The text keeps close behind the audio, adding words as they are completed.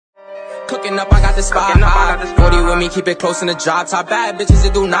Cooking up, I got the spot high. 40 with me, keep it close in the job. Top bad bitches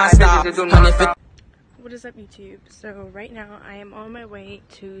that do non-stop. What is up, YouTube? So right now I am on my way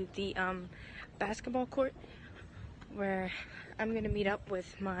to the basketball court where I'm gonna meet up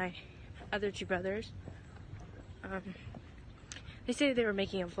with my other two brothers. They said they were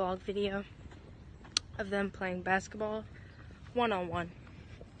making a vlog video of them playing basketball one-on-one.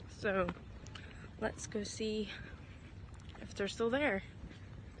 So let's go see if they're still there.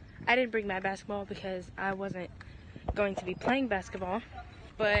 I didn't bring my basketball because I wasn't going to be playing basketball.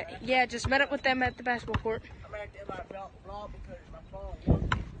 But yeah, just met up with them at the basketball court.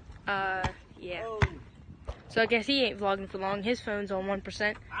 Yeah. So I guess he ain't vlogging for long. His phone's on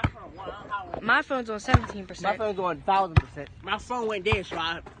 1%. My phone's on 17%. My phone's on 1,000%. My phone went dead, so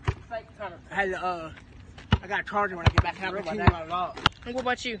I had to, I got a charger when I get back. And what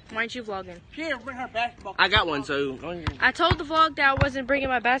about you? Why aren't you vlogging? She didn't bring her basketball. I got one, so. I told the vlog that I wasn't bringing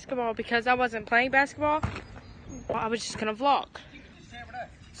my basketball because I wasn't playing basketball. I was just gonna vlog.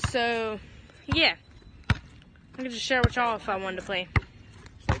 So, yeah. I can just share with y'all if I wanted to play.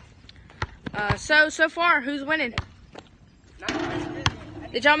 So far, who's winning?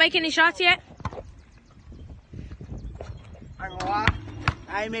 Did y'all make any shots yet? I ain't gonna lie.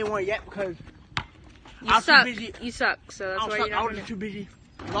 I ain't made one yet because I was too busy. You suck, so that's why you're not I was too busy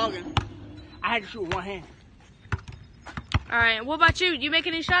vlogging. I had to shoot with one hand. Alright, what about you? You make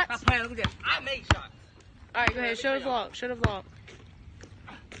any shots? Stop playing, look at this. I made shots. Alright, go ahead. Show the vlog. Show the vlog.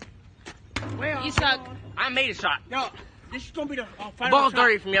 Well, you suck. I made a shot. No, this is gonna be the final ball's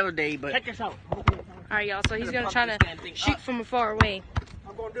dirty from the other day, but check this out. Alright, y'all. So he's gonna try to shoot from far away.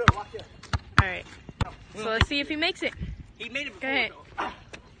 I'm gonna do it. Watch this. Alright. So let's see if he makes it. He made it before. Go ahead.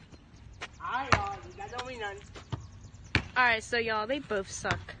 Alright, that don't mean nothing. Alright, so y'all, they both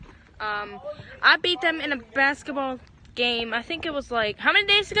suck. I beat them in a basketball game. I think it was like, how many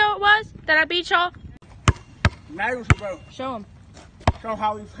days ago it was that I beat y'all? Bro. Show him. Show him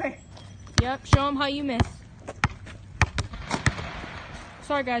how we play. Yep, show him how you miss.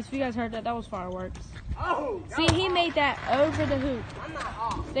 Sorry guys, if you guys heard that, that was fireworks. Oh, see, he made that over the hoop. I'm not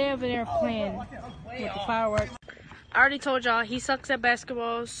off. They over there playing with the fireworks. I already told y'all he sucks at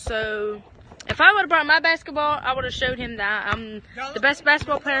basketball, so if I would have brought my basketball, I would have showed him that I'm the best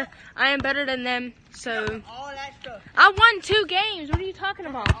basketball player. I am better than them, so all that stuff. I won 2 games. What are you talking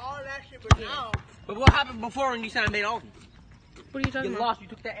about? All that shit, but now. But what happened before when you said I made all? What are you talking about? You lost. You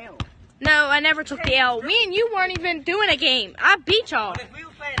took that L. No, I never took the L. Me and you weren't even doing a game. I beat y'all.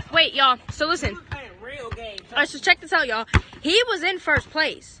 Wait, y'all. So listen. Alright, so check this out, y'all. He was in first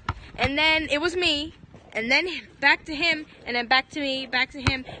place, and then it was me, and then back to him, and then back to me, back to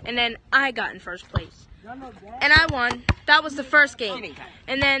him, and then I got in first place. And I won. That was the first game.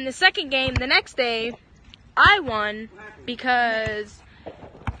 And then the second game, the next day, I won because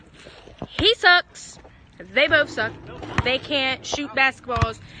he sucks. They both suck. They can't shoot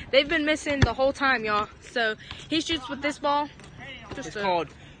basketballs. They've been missing the whole time, y'all. So he shoots with this ball. Just called.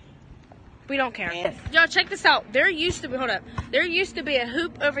 We don't care. Y'all, check this out. There used to be, hold up. There used to be a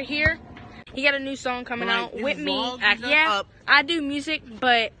hoop over here. He got a new song coming out with me. Yeah, I do music,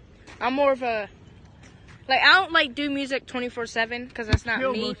 but I'm more of a, like, I don't like do music 24/7 because that's not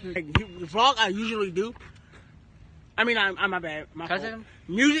me. The vlog I usually do. I mean, I'm my bad. My fault.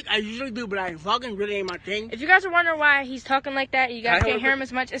 Music I usually do, but vlogging really ain't my thing. If you guys are wondering why he's talking like that, you guys can't hear him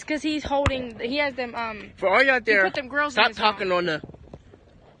as much. It's because he's holding. He has them. For all you out there, put them grills stop in his talking mouth. on the.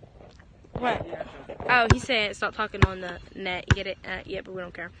 What? Oh, he said stop talking on the net. Get it? Yeah, but we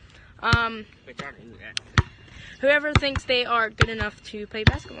don't care. Whoever thinks they are good enough to play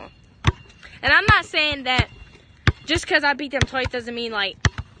basketball, and I'm not saying that just because I beat them twice doesn't mean like.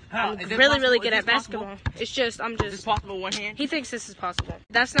 I'm really good at basketball. It's just I'm just. Is this possible one hand? He thinks this is possible.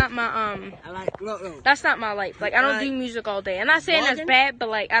 That's not my look. That's not my life. Like I don't do music all day. I'm not saying that's bad, but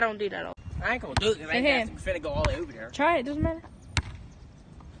like I don't do that all. I ain't gonna do it because I ain't finna go all the way over there. Try it. Doesn't matter.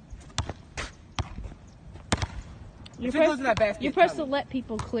 You're supposed to let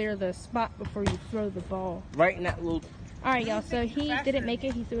people clear the spot before you throw the ball. Right in that little. All right, y'all. So he didn't make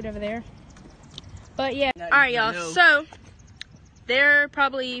it. He threw it over there. But yeah. All right, y'all. So. They're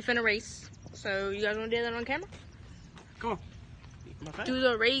probably finna race. So you guys wanna do that on camera? Come on. Do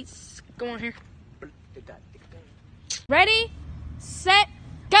the race. Go on here. Ready, set,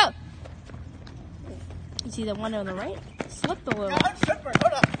 go. You see the one on the right? Slipped a little.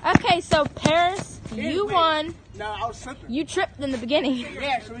 Okay, so Paris, you won. No, I was slipping. You tripped in the beginning.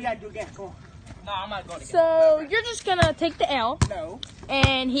 Yeah, so we gotta do again. Come on. No, I'm not going to. So you're just gonna take the L. No.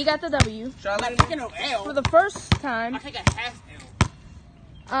 And he got the W. So I'm not taking no L. For the first time. I take a half L.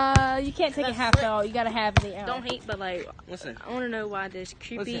 You can't take it half out. You gotta have the out. Don't hate, but like, listen. I want to know why this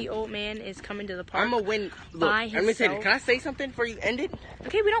creepy old man is coming to the park. I'm gonna win. Look, by let me say this. Can I say something before you end it?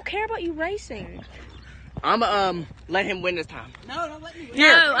 Okay, we don't care about you racing. I'm gonna let him win this time. No, don't let me win.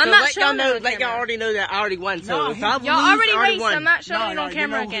 Here, No, I'm so not let showing y'all know. it on Let y'all camera. already know that I already won. So No, if I lose, Y'all already I already raced. won. I'm not showing it on you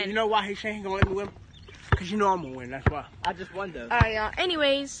camera know, again. You know why he's saying he's gonna let me win? Because you know I'm gonna win. That's why. I just won though. Alright, y'all.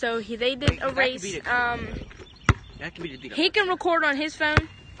 Anyways, so they did a race. That can be the deal. He can record on his phone.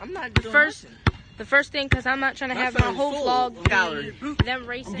 I'm not doing First, nothing. the first thing, because I'm not trying to My have my phone's whole full vlog of gallery. be them I'm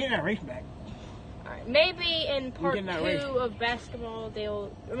racing. getting that race back. Alright, maybe in part 2 getting that race. of basketball,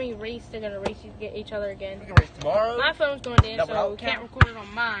 race. They're gonna race each other again. We can race tomorrow. My phone's going dead, Double so out we can't count. record it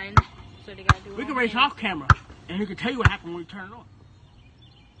on mine. So they gotta do it. We on can race his. off camera, and he can tell you what happened when you turn it on.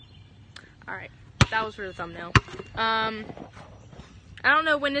 Alright, that was for the thumbnail. I don't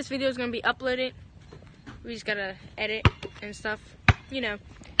know when this video is gonna be uploaded. We just gotta edit and stuff, you know.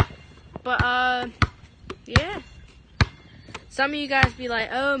 But yeah. Some of you guys be like,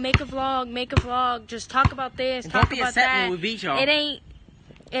 "Oh, make a vlog, just talk about this, And talk don't be about upset that." when we beat y'all. It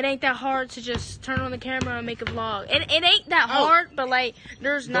ain't that hard to just turn on the camera and make a vlog. It ain't that hard, but like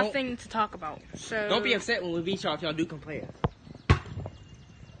there's nothing to talk about. So Don't be upset when we beat y'all if y'all do complain.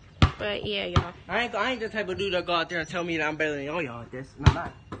 But yeah, y'all. I ain't the type of dude that go out there and tell me that I'm better than all y'all at this. I'm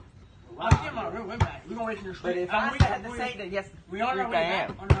not. I'll get my real win back. We're gonna race in the street. But if I had to say that, yes, we on our way I back.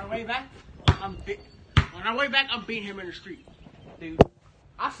 am. On our way back, on our way back, I'm beating him in the street. Dude,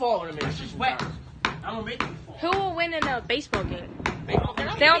 I fall in a minute. It's wet. I'm gonna make you fall. Who will win in a baseball game? They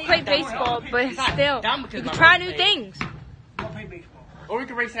They don't play baseball, but still, you can try new things. We'll play baseball. Or we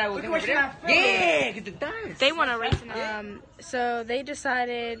can race that with We them can over race there. that Yeah, get the dice. They want to race. So they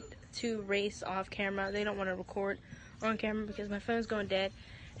decided to race off camera. They don't want to record on camera because my phone's going dead.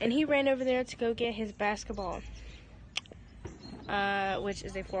 And he ran over there to go get his basketball, which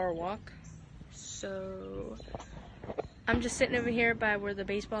is a far walk. So I'm just sitting over here by where the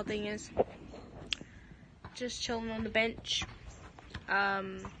baseball thing is, just chilling on the bench. I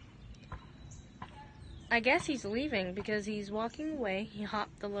guess he's leaving because he's walking away. He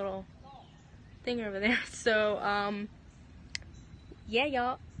hopped the little thing over there. So yeah,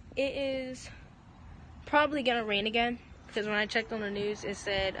 y'all, it is probably gonna rain again because when I checked on the news, it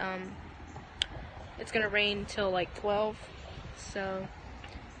said it's gonna rain till like 12. So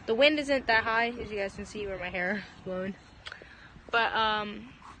the wind isn't that high, as you guys can see where my hair is blowing. But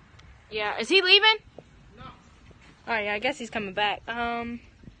yeah, is he leaving? No. Alright, yeah, I guess he's coming back.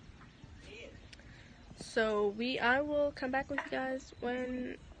 So I will come back with you guys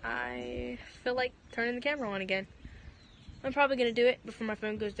when I feel like turning the camera on again. I'm probably gonna do it before my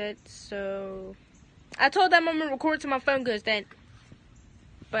phone goes dead. So I told them I'm gonna record till my phone goes dead.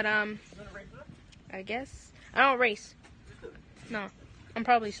 But I guess I don't race. No, I'm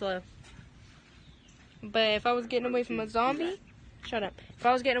probably slow. But if I was getting away from a zombie, shut up. If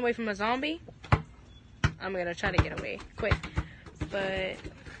I was getting away from a zombie, I'm gonna try to get away quick. But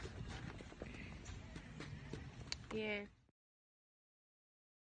yeah.